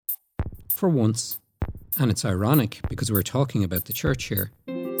For once, and it's ironic because we're talking about the church here,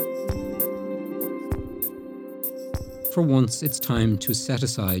 for once it's time to set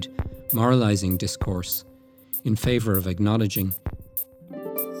aside moralising discourse in favour of acknowledging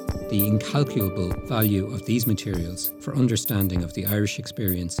the incalculable value of these materials for understanding of the Irish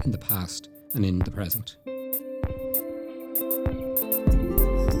experience in the past and in the present.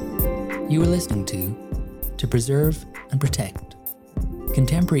 You are listening to Preserve and Protect,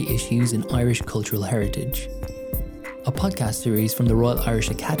 Contemporary Issues in Irish Cultural Heritage, a podcast series from the Royal Irish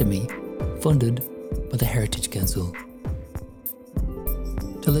Academy, funded by the Heritage Council.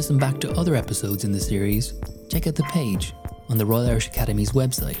 To listen back to other episodes in the series, check out the page on the Royal Irish Academy's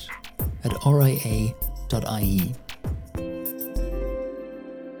website at ria.ie.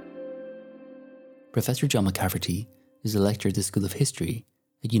 Professor John McCafferty is a lecturer at the School of History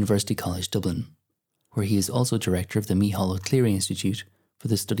at University College Dublin, where he is also director of the Mícheál Ó Cleary Institute for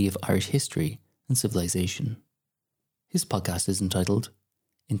the Study of Irish History and Civilization. His podcast is entitled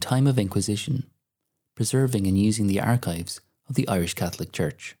In Time of Inquisition, Preserving and Using the Archives of the Irish Catholic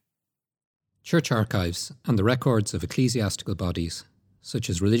Church. Church archives and the records of ecclesiastical bodies, such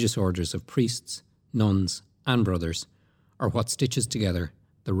as religious orders of priests, nuns and brothers, are what stitches together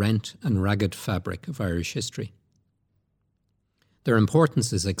the rent and ragged fabric of Irish history. Their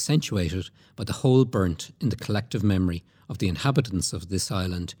importance is accentuated by the hole burnt in the collective memory of the inhabitants of this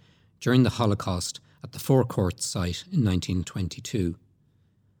island during the Holocaust at the Four Courts site in 1922.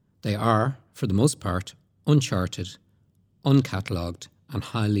 They are, for the most part, uncharted, uncatalogued and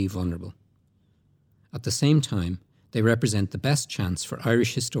highly vulnerable. At the same time, they represent the best chance for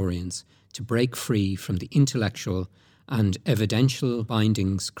Irish historians to break free from the intellectual and evidential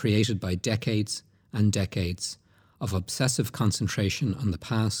bindings created by decades and decades of obsessive concentration on the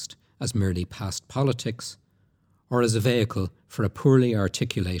past as merely past politics, or as a vehicle for a poorly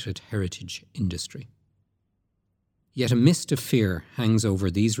articulated heritage industry. Yet a mist of fear hangs over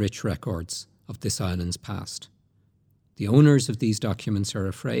these rich records of this island's past. The owners of these documents are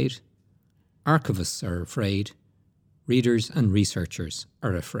afraid, archivists are afraid, readers and researchers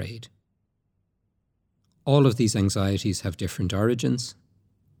are afraid. All of these anxieties have different origins.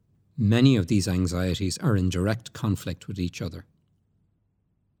 Many of these anxieties are in direct conflict with each other.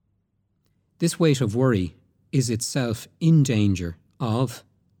 This weight of worry is itself in danger of,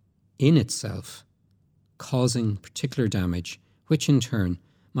 in itself, causing particular damage, which in turn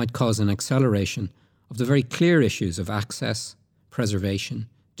might cause an acceleration of the very clear issues of access, preservation,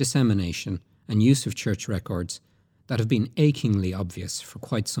 dissemination, and use of church records that have been achingly obvious for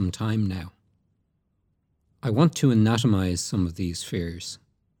quite some time now. I want to anatomize some of these fears.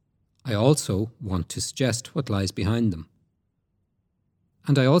 I also want to suggest what lies behind them.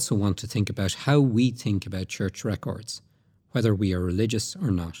 And I also want to think about how we think about church records, whether we are religious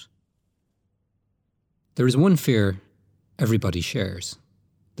or not. There is one fear everybody shares,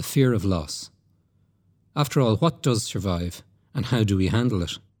 the fear of loss. After all, what does survive, and how do we handle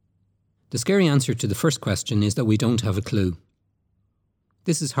it? The scary answer to the first question is that we don't have a clue.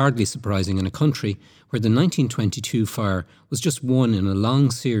 This is hardly surprising in a country where the 1922 fire was just one in a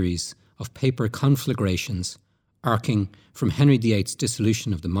long series of paper conflagrations, arcing from Henry VIII's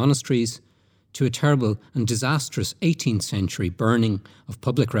dissolution of the monasteries to a terrible and disastrous 18th century burning of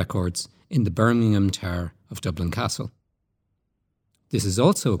public records in the Birmingham Tower of Dublin Castle. This is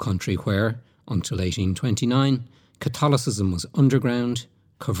also a country where, until 1829, Catholicism was underground,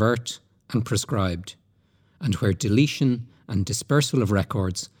 covert and prescribed, and where deletion and dispersal of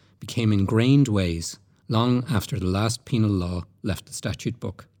records became ingrained ways long after the last penal law left the statute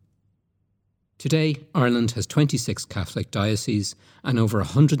book. Today, Ireland has 26 Catholic dioceses and over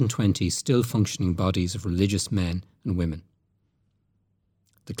 120 still functioning bodies of religious men and women.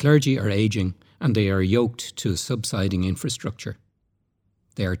 The clergy are ageing and they are yoked to a subsiding infrastructure.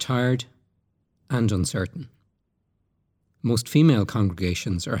 They are tired and uncertain. Most female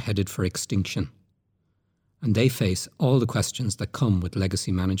congregations are headed for extinction, and they face all the questions that come with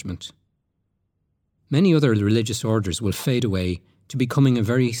legacy management. Many other religious orders will fade away to becoming a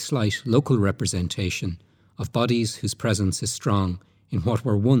very slight local representation of bodies whose presence is strong in what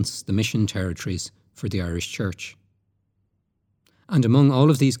were once the mission territories for the Irish Church. And among all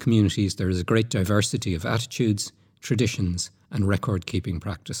of these communities there is a great diversity of attitudes, traditions and record-keeping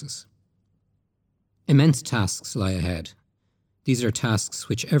practices. Immense tasks lie ahead. These are tasks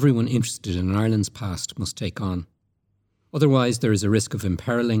which everyone interested in Ireland's past must take on. Otherwise, there is a risk of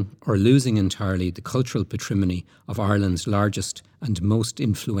imperiling or losing entirely the cultural patrimony of Ireland's largest and most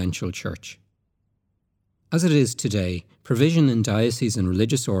influential church. As it is today, provision in dioceses and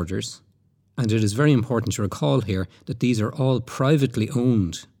religious orders, and it is very important to recall here that these are all privately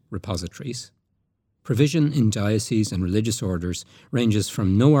owned repositories. Provision in dioceses and religious orders ranges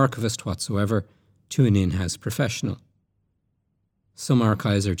from no archivist whatsoever to an in-house professional. Some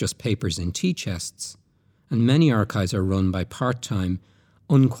archives are just papers in tea chests, and many archives are run by part-time,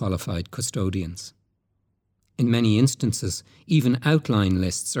 unqualified custodians. In many instances, even outline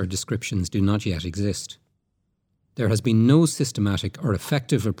lists or descriptions do not yet exist. There has been no systematic or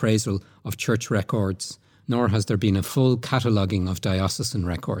effective appraisal of church records, nor has there been a full cataloguing of diocesan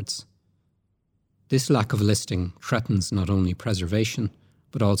records. This lack of listing threatens not only preservation,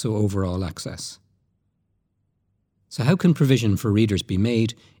 but also overall access. So how can provision for readers be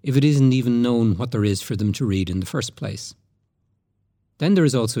made if it isn't even known what there is for them to read in the first place? Then there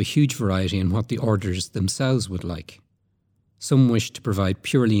is also a huge variety in what the orders themselves would like. Some wish to provide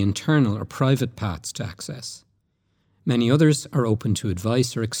purely internal or private paths to access. Many others are open to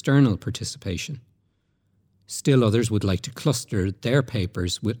advice or external participation. Still others would like to cluster their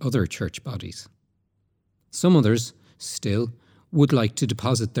papers with other church bodies. Some others, still, would like to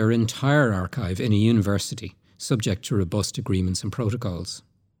deposit their entire archive in a university, subject to robust agreements and protocols.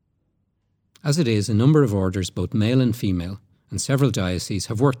 As it is, a number of orders, both male and female, and several dioceses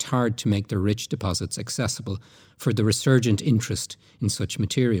have worked hard to make their rich deposits accessible for the resurgent interest in such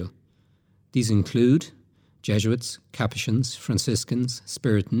material. These include Jesuits, Capuchins, Franciscans,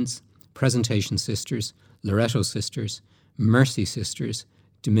 Spiritans, Presentation Sisters, Loreto Sisters, Mercy Sisters,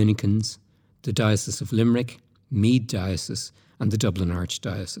 Dominicans, the Diocese of Limerick, Meath Diocese, and the Dublin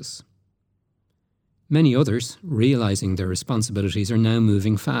Archdiocese. Many others, realising their responsibilities, are now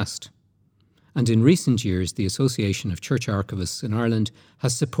moving fast. And in recent years, the Association of Church Archivists in Ireland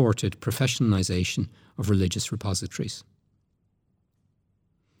has supported professionalisation of religious repositories.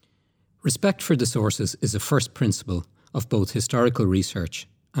 Respect for the sources is a first principle of both historical research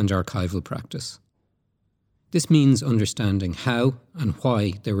and archival practice. This means understanding how and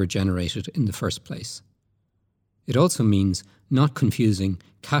why they were generated in the first place. It also means not confusing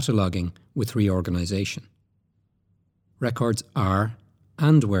cataloguing with reorganisation. Records are,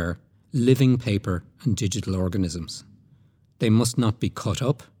 and were, living paper and digital organisms. They must not be cut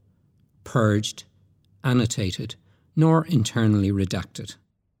up, purged, annotated, nor internally redacted.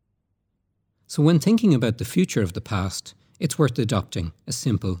 So when thinking about the future of the past, it's worth adopting a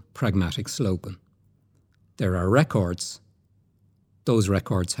simple, pragmatic slogan. There are records. Those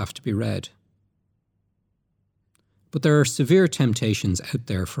records have to be read. But there are severe temptations out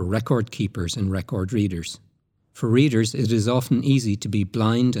there for record keepers and record readers. For readers, it is often easy to be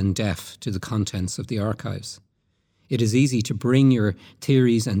blind and deaf to the contents of the archives. It is easy to bring your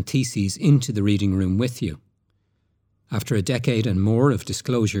theories and theses into the reading room with you. After a decade and more of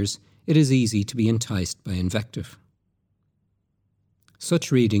disclosures, it is easy to be enticed by invective.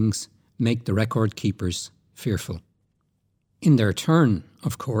 Such readings make the record keepers fearful. In their turn,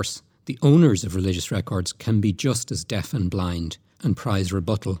 of course, the owners of religious records can be just as deaf and blind and prize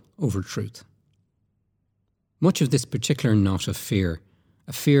rebuttal over truth. Much of this particular knot of fear,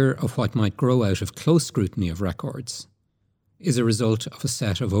 a fear of what might grow out of close scrutiny of records, is a result of a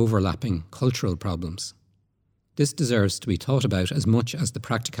set of overlapping cultural problems. This deserves to be thought about as much as the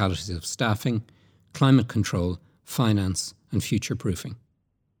practicalities of staffing, climate control, finance, and future-proofing.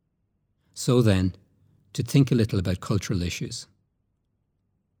 So then, to think a little about cultural issues.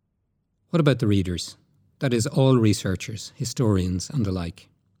 What about the readers? That is, all researchers, historians, and the like.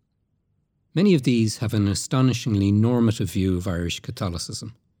 Many of these have an astonishingly normative view of Irish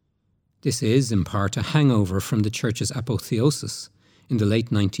Catholicism. This is, in part, a hangover from the Church's apotheosis in the late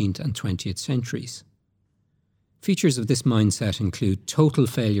 19th and 20th centuries. Features of this mindset include total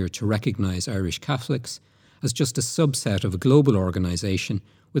failure to recognise Irish Catholics as just a subset of a global organisation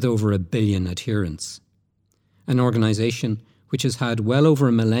with over 1 billion adherents. An organisation which has had well over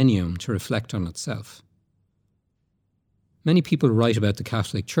a millennium to reflect on itself. Many people write about the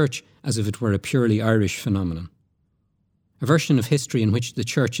Catholic Church as if it were a purely Irish phenomenon. A version of history in which the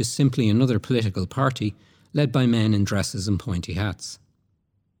Church is simply another political party led by men in dresses and pointy hats.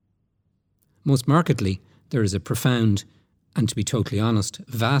 Most markedly, there is a profound, and to be totally honest,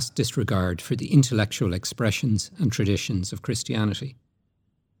 vast disregard for the intellectual expressions and traditions of Christianity.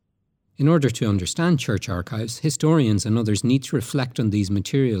 In order to understand church archives, historians and others need to reflect on these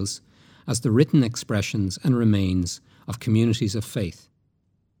materials as the written expressions and remains of communities of faith,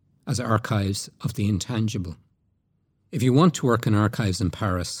 as archives of the intangible. If you want to work in archives in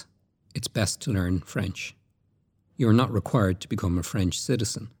Paris, it's best to learn French. You are not required to become a French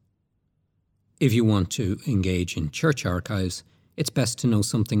citizen. If you want to engage in church archives, it's best to know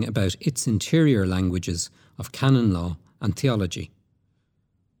something about its interior languages of canon law and theology.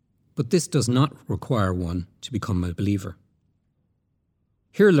 But this does not require one to become a believer.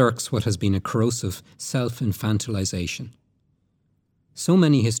 Here lurks what has been a corrosive self-infantilization. So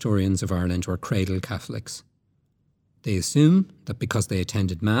many historians of Ireland were cradle Catholics. They assume that because they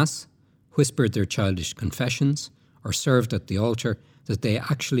attended Mass, whispered their childish confessions, or served at the altar, that they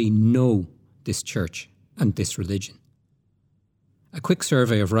actually know this church and this religion. A quick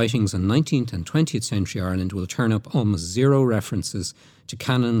survey of writings on 19th and 20th century Ireland will turn up almost zero references to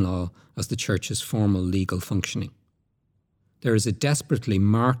canon law as the church's formal legal functioning. There is a desperately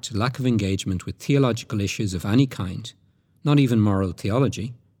marked lack of engagement with theological issues of any kind, not even moral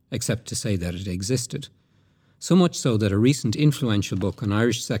theology, except to say that it existed. So much so that a recent influential book on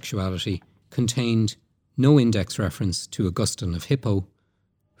Irish sexuality contained no index reference to Augustine of Hippo,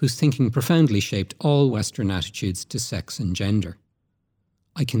 whose thinking profoundly shaped all Western attitudes to sex and gender.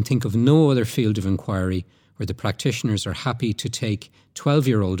 I can think of no other field of inquiry where the practitioners are happy to take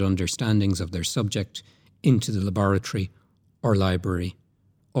 12-year-old understandings of their subject into the laboratory or library,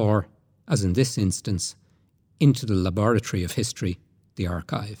 or, as in this instance, into the laboratory of history, the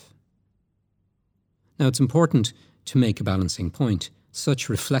archive. Now, it's important to make a balancing point. Such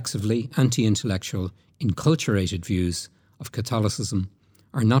reflexively anti-intellectual, enculturated views of Catholicism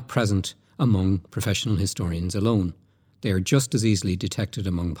are not present among professional historians alone. They are just as easily detected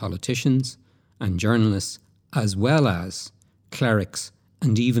among politicians and journalists, as well as clerics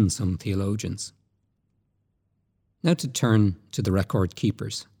and even some theologians. Now to turn to the record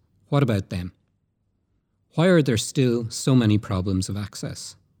keepers. What about them? Why are there still so many problems of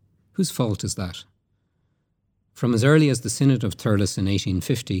access? Whose fault is that? From as early as the Synod of Thurles in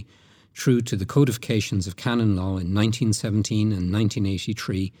 1850 through to the codifications of canon law in 1917 and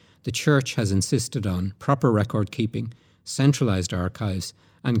 1983, the Church has insisted on proper record keeping, centralised archives,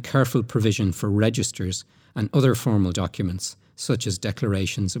 and careful provision for registers and other formal documents, such as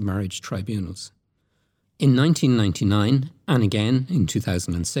declarations of marriage tribunals. In 1999, and again in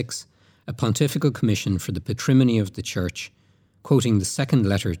 2006, a Pontifical Commission for the Patrimony of the Church, quoting the second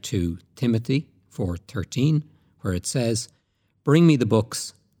letter to Timothy 4:13, where it says, "Bring me the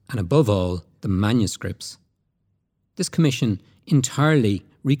books, and above all, the manuscripts." This commission entirely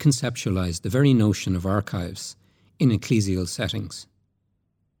reconceptualised the very notion of archives in ecclesial settings.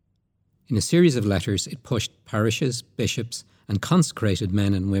 In a series of letters, it pushed parishes, bishops, and consecrated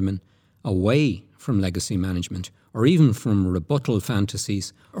men and women away from legacy management, or even from rebuttal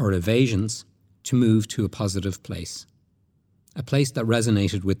fantasies or evasions, to move to a positive place. A place that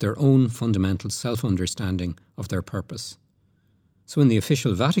resonated with their own fundamental self-understanding of their purpose. So in the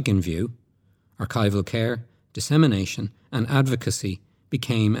official Vatican view, archival care, dissemination, and advocacy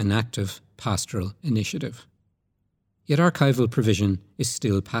became an active pastoral initiative. Yet archival provision is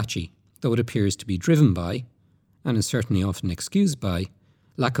still patchy, though it appears to be driven by, and is certainly often excused by,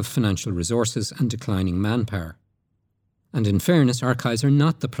 lack of financial resources and declining manpower. And in fairness, archives are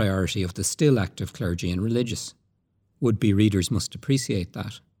not the priority of the still active clergy and religious. Would-be readers must appreciate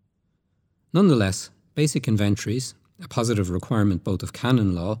that. Nonetheless, basic inventories, a positive requirement both of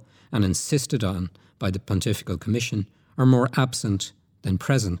canon law and insisted on by the Pontifical Commission, are more absent than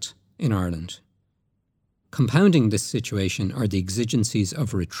present in Ireland. Compounding this situation are the exigencies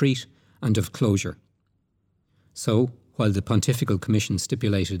of retreat and of closure. So, while the Pontifical Commission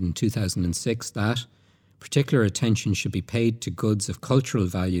stipulated in 2006 that particular attention should be paid to goods of cultural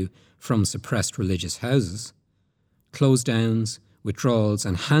value from suppressed religious houses, close-downs, withdrawals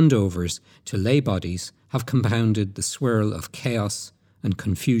and handovers to lay bodies have compounded the swirl of chaos and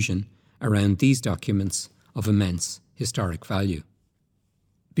confusion around these documents of immense historic value.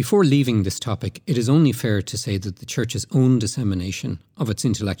 Before leaving this topic, it is only fair to say that the Church's own dissemination of its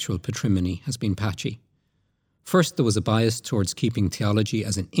intellectual patrimony has been patchy. First, there was a bias towards keeping theology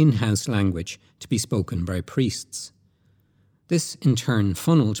as an in-house language to be spoken by priests. This, in turn,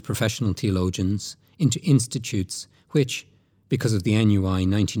 funneled professional theologians into institutes which, because of the NUI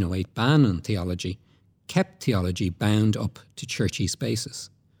 1908 ban on theology, kept theology bound up to churchy spaces.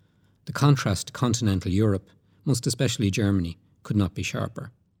 The contrast to continental Europe, most especially Germany, could not be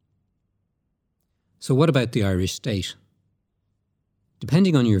sharper. So what about the Irish state?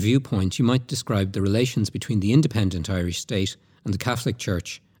 Depending on your viewpoint, you might describe the relations between the independent Irish state and the Catholic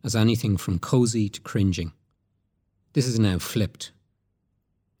Church as anything from cosy to cringing. This is now flipped.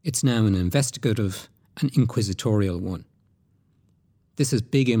 It's now an investigative and inquisitorial one. This has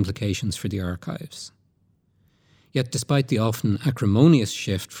big implications for the archives. Yet despite the often acrimonious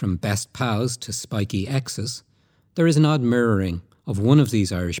shift from best pals to spiky exes, there is an odd mirroring of one of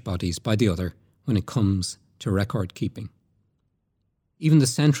these Irish bodies by the other when it comes to record keeping. Even the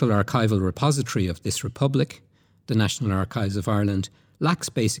central archival repository of this republic, the National Archives of Ireland, lacks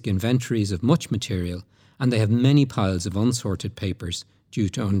basic inventories of much material, and they have many piles of unsorted papers due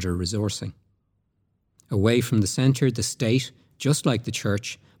to under-resourcing. Away from the centre, the state, just like the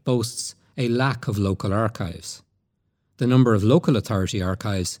church, boasts a lack of local archives. The number of local authority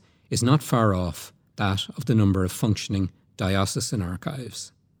archives is not far off that of the number of functioning diocesan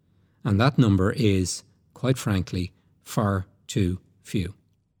archives. And that number is, quite frankly, far too few.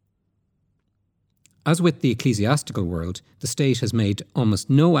 As with the ecclesiastical world, the state has made almost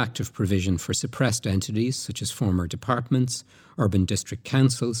no active provision for suppressed entities such as former departments, urban district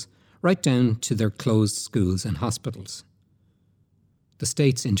councils, right down to their closed schools and hospitals. The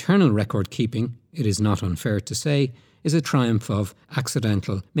state's internal record keeping, it is not unfair to say, is a triumph of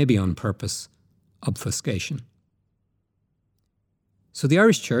accidental, maybe on purpose, obfuscation. So the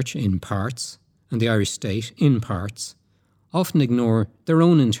Irish Church in parts, and the Irish state in parts, often ignore their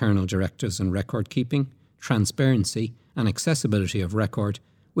own internal directives on record keeping, transparency and accessibility of record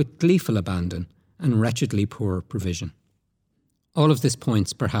with gleeful abandon and wretchedly poor provision. All of this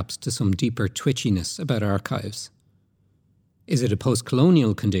points perhaps to some deeper twitchiness about archives. Is it a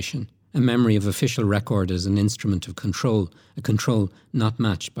post-colonial condition, a memory of official record as an instrument of control, a control not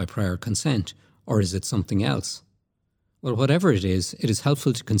matched by prior consent, or is it something else? Well, whatever it is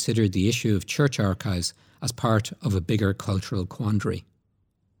helpful to consider the issue of church archives as part of a bigger cultural quandary.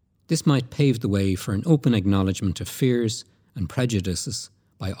 This might pave the way for an open acknowledgement of fears and prejudices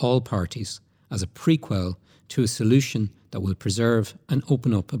by all parties as a prequel to a solution that will preserve and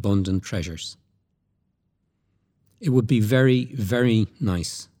open up abundant treasures. It would be very, very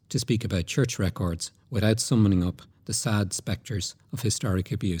nice to speak about church records without summoning up the sad spectres of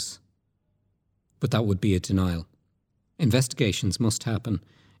historic abuse. But that would be a denial. Investigations must happen.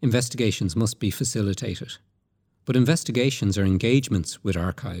 Investigations must be facilitated. But investigations are engagements with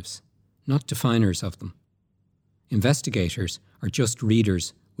archives, not definers of them. Investigators are just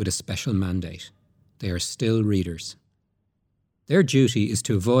readers with a special mandate. They are still readers. Their duty is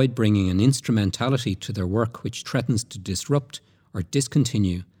to avoid bringing an instrumentality to their work which threatens to disrupt or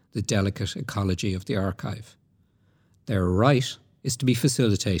discontinue the delicate ecology of the archive. Their right is to be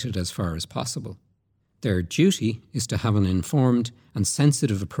facilitated as far as possible. Their duty is to have an informed and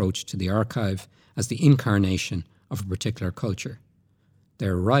sensitive approach to the archive as the incarnation of a particular culture.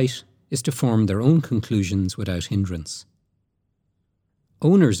 Their right is to form their own conclusions without hindrance.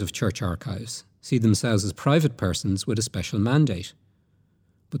 Owners of church archives see themselves as private persons with a special mandate,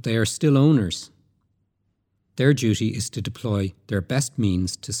 but they are still owners. Their duty is to deploy their best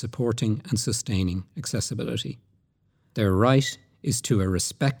means to supporting and sustaining accessibility. Their right is to a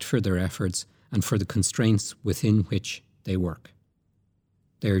respect for their efforts and for the constraints within which they work.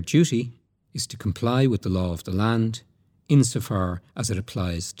 Their duty is to comply with the law of the land insofar as it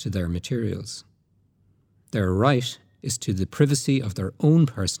applies to their materials. Their right is to the privacy of their own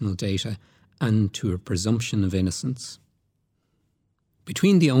personal data and to a presumption of innocence.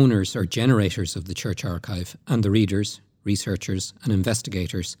 Between the owners or generators of the church archive and the readers, researchers and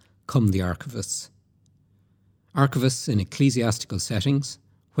investigators come the archivists. Archivists in ecclesiastical settings,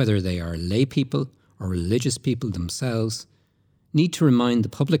 whether they are lay people or religious people themselves, need to remind the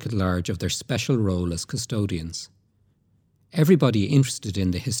public at large of their special role as custodians. Everybody interested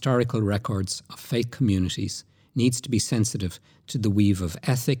in the historical records of faith communities needs to be sensitive to the weave of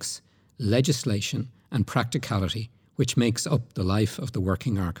ethics, legislation and practicality which makes up the life of the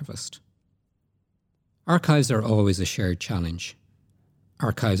working archivist. Archives are always a shared challenge.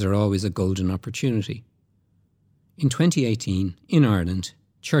 Archives are always a golden opportunity. In 2018, in Ireland,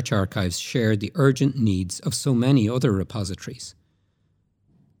 church archives shared the urgent needs of so many other repositories.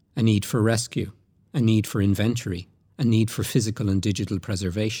 A need for rescue, a need for inventory, a need for physical and digital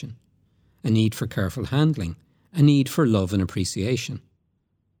preservation, a need for careful handling, a need for love and appreciation.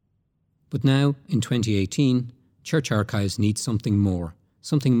 But now, in 2018, church archives need something more,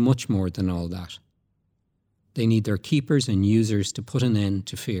 something much more than all that. They need their keepers and users to put an end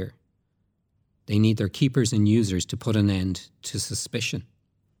to fear. They need their keepers and users to put an end to suspicion.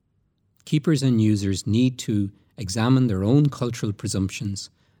 Keepers and users need to examine their own cultural presumptions,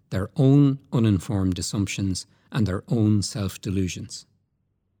 their own uninformed assumptions, and their own self-delusions.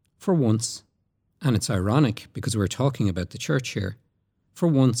 For once, and it's ironic because we're talking about the church here, for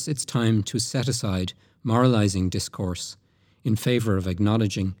once it's time to set aside moralizing discourse in favour of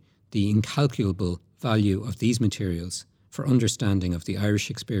acknowledging the incalculable value of these materials for understanding of the Irish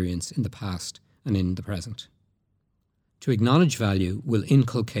experience in the past and in the present. To acknowledge value will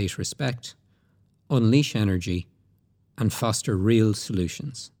inculcate respect, unleash energy, and foster real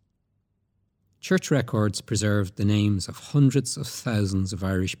solutions. Church records preserve the names of hundreds of thousands of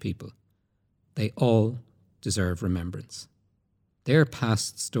Irish people. They all deserve remembrance. Their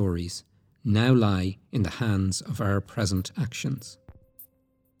past stories now lie in the hands of our present actions.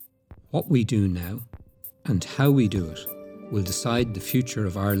 What we do now and how we do it will decide the future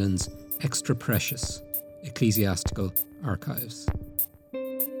of Ireland's extra precious ecclesiastical archives.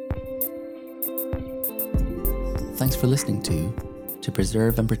 Thanks for listening to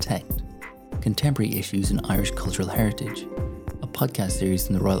Preserve and Protect Contemporary Issues in Irish Cultural Heritage, a podcast series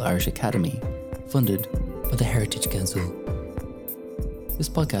from the Royal Irish Academy, funded by the Heritage Council. This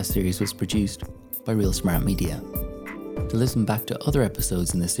podcast series was produced by Real Smart Media. To listen back to other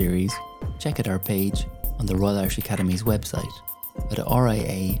episodes in the series, check out our page on the Royal Irish Academy's website at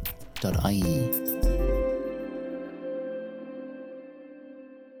ria.ie.